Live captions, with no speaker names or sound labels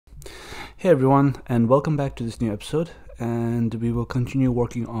Hey everyone, and welcome back to this new episode, and we will continue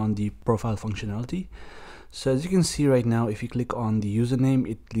working on the profile functionality. So as you can see right now, if you click on the username,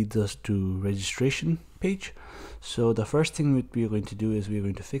 it leads us to registration page. So the first thing that we're going to do is we're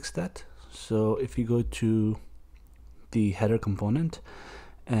going to fix that. So if you go to the header component,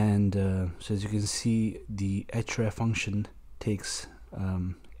 and so as you can see, the href function takes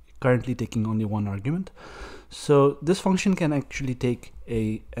currently taking only one argument. So this function can actually take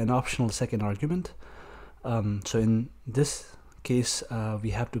an optional second argument. So in this case,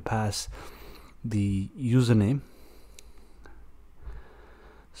 we have to pass the username.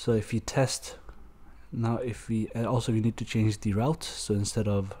 So if you test, now if we, and also we need to change the route. So instead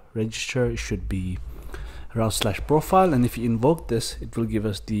of register, it should be route/profile. And if you invoke this, it will give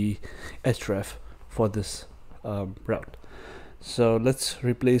us the href for this route. So let's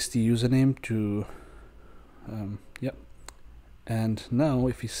replace the username to yep. And now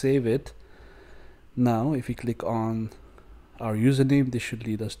if we save it, now if we click on our username, this should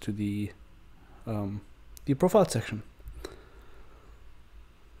lead us to the profile section.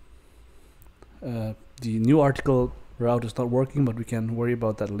 The new article route is not working, but we can worry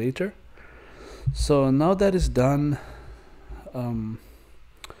about that later. So now that is done,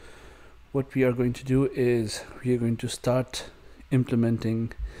 what we are going to do is we are going to start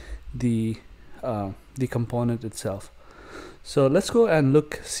implementing the component itself. So let's go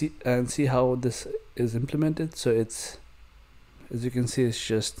and see how this is implemented. So it's, as you can see, it's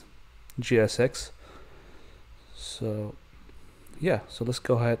just JSX. So yeah, so let's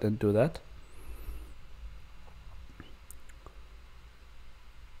go ahead and do that.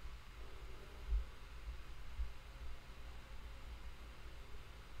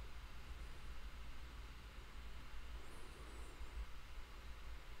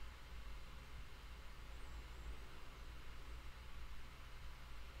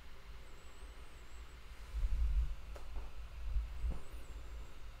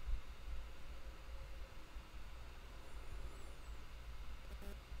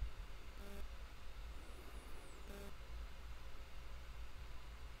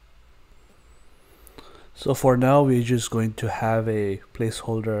 So for now, we're just going to have a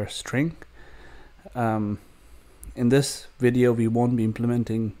placeholder string. In this video, we won't be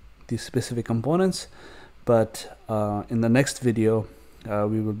implementing these specific components, but in the next video,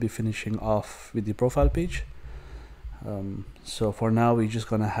 we will be finishing off with the profile page. So for now, we're just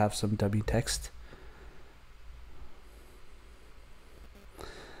gonna have some dummy text.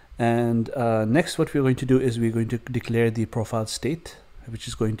 And next, what we're going to do is we're going to declare the profile state, which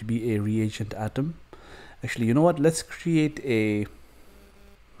is going to be a reagent atom. Actually, you know what? Let's create a,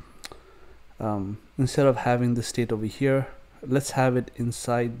 instead of having the state over here, let's have it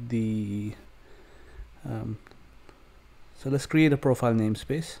inside the, so let's create a profile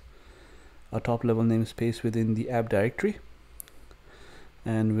namespace, a top level namespace within the app directory,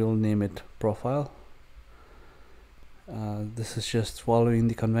 and we'll name it profile. This is just following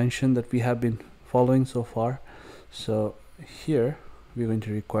the convention that we have been following so far. So here we're going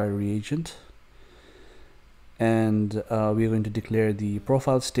to require reagent, and we're going to declare the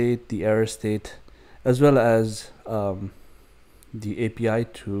profile state, the error state, as well as the API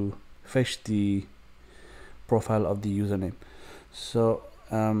to fetch the profile of the username. So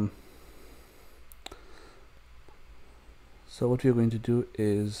so what we're going to do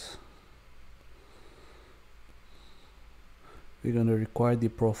is we're going to require the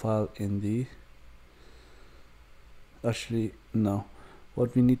profile in the, actually no,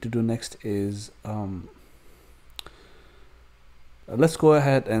 what we need to do next is let's go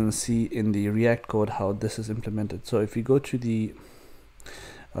ahead and see in the React code how this is implemented. So if we go to the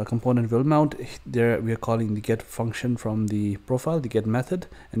component will mount, there we are calling the get function from the profile, the get method,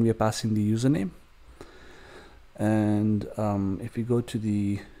 and we are passing the username. And if we go to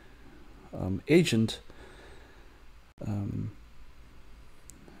the agent, and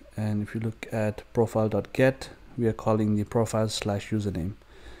if you look at profile.get, we are calling the profile/username.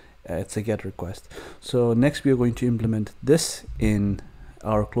 It's a get request. So next we are going to implement this in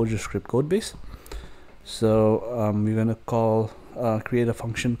our ClojureScript code base. So we're going to create a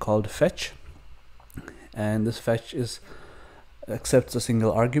function called fetch, and this fetch accepts a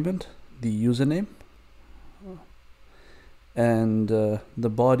single argument, the username, and the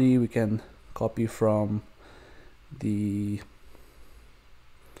body we can copy from the,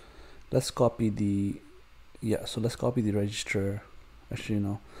 let's copy the, yeah, so let's copy the register. Actually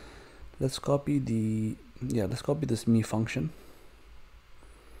no, let's copy the, yeah, let's copy this me function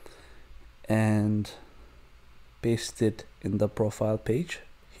and paste it in the profile page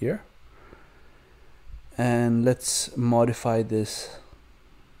here, and let's modify this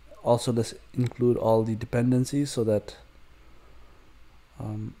also let's include all the dependencies so that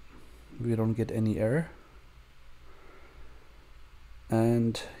we don't get any error.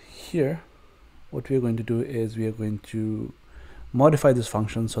 And here what we are going to do is we are going to modify this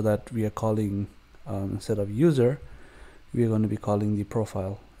function so that we are calling instead of user, we are going to be calling the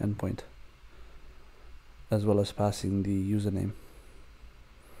profile endpoint, as well as passing the username.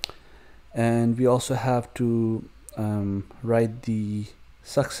 And we also have to write the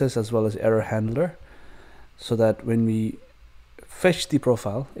success as well as error handler, so that when we fetch the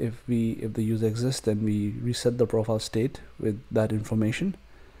profile, if the user exists, then we reset the profile state with that information.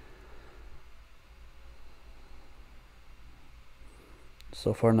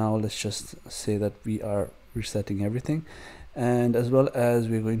 So for now, let's just say that we are resetting everything, and as well as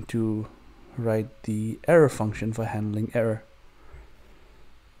we're going to write the error function for handling error.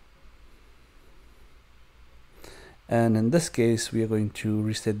 And in this case, we are going to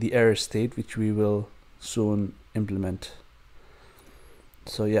reset the error state, which we will soon implement.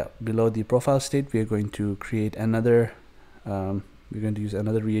 So yeah, below the profile state, we are going to create another, we're going to use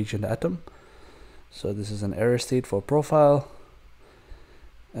another reagent atom. So this is an error state for profile,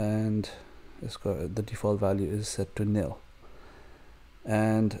 and the default value is set to nil.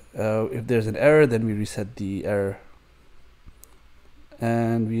 And if there's an error, then we reset the error.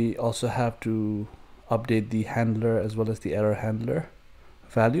 And we also have to update the handler as well as the error handler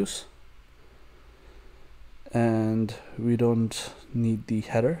values. And we don't need the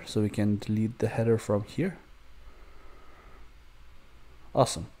header, so we can delete the header from here.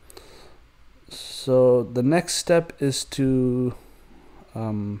 Awesome. So the next step is to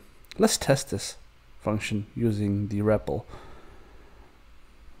let's test this function using the REPL,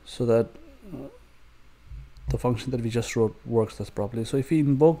 so that the function that we just wrote works as properly. So if we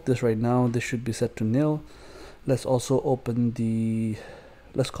invoke this right now, this should be set to nil. Let's also open the,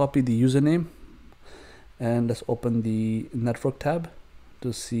 let's copy the username, and let's open the network tab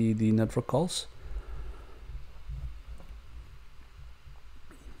to see the network calls.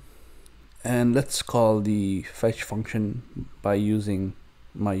 And let's call the fetch function by using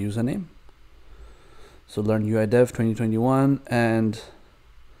my username. So learn UI Dev 2021, and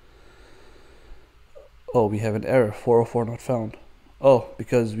oh, we have an error, 404 not found. Oh,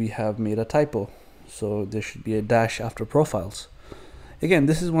 because we have made a typo. So there should be a dash after profiles. Again,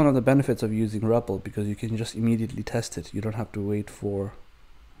 this is one of the benefits of using REPL, because you can just immediately test it. You don't have to wait for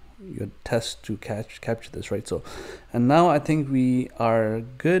your test to capture this, right? So, and now I think we are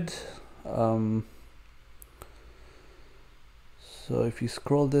good. So if you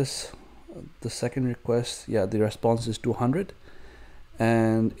scroll this, the second request, yeah, the response is 200.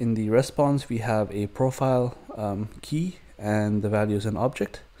 And in the response, we have a profile key, and the value is an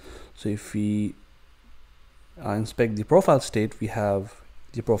object. So if we inspect the profile state, we have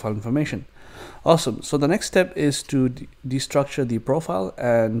the profile information. Awesome. So the next step is to destructure the profile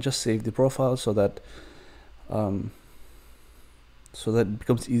and just save the profile, so that it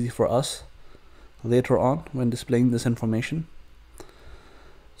becomes easy for us later on when displaying this information.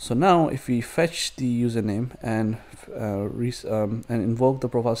 So now if we fetch the username and invoke the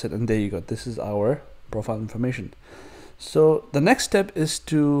profile set, and there you go, this is our profile information. So the next step is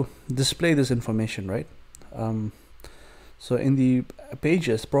to display this information, right? So in the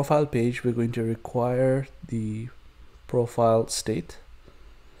pages, profile page, we're going to require the profile state,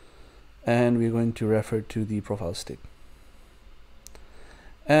 and we're going to refer to the profile state.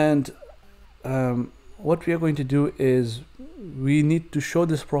 And what we are going to do is we need to show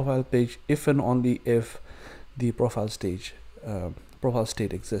this profile page if and only if the profile state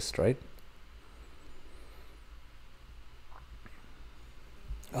exists, right?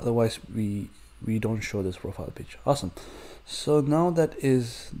 Otherwise we don't show this profile page. Awesome. So now that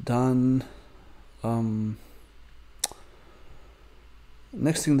is done,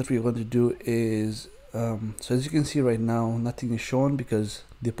 next thing that we're going to do is so as you can see right now, nothing is shown because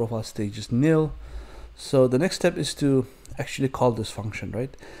the profile state is nil. So the next step is to actually call this function,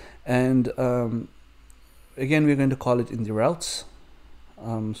 right? And again, we're going to call it in the routes.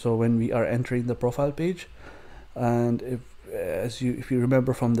 So when we are entering the profile page, and if you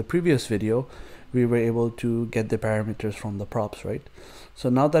remember from the previous video, we were able to get the parameters from the props, right? So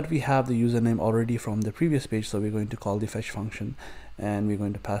now that we have the username already from the previous page, so we're going to call the fetch function, and we're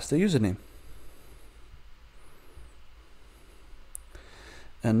going to pass the username.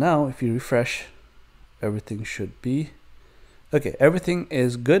 And now if you refresh, everything should be okay. Everything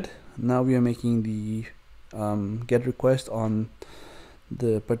is good. Now we are making the get request on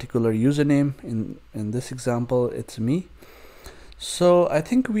the particular username. In this example, it's me. So I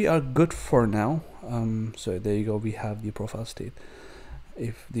think we are good for now. So there you go, we have the profile state.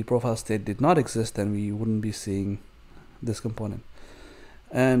 if the profile state did not exist, then we wouldn't be seeing this component.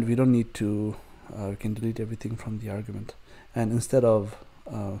 And we don't need to, we can delete everything from the argument. And instead of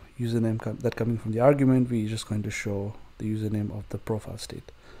username that coming from the argument, we're just going to show the username of the profile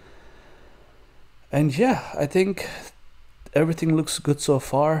state. And yeah, I think everything looks good so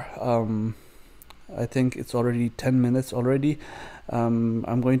far. I think it's already 10 minutes already.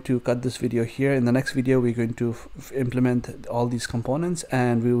 I'm going to cut this video here. In the next video, we're going to implement all these components,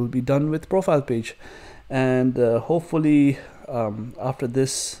 and we will be done with profile page. And hopefully after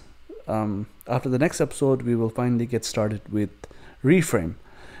this, after the next episode, we will finally get started with reframe.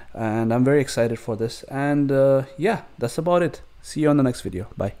 And I'm very excited for this. And yeah, that's about it. See you on the next video.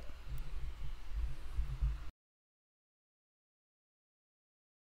 Bye.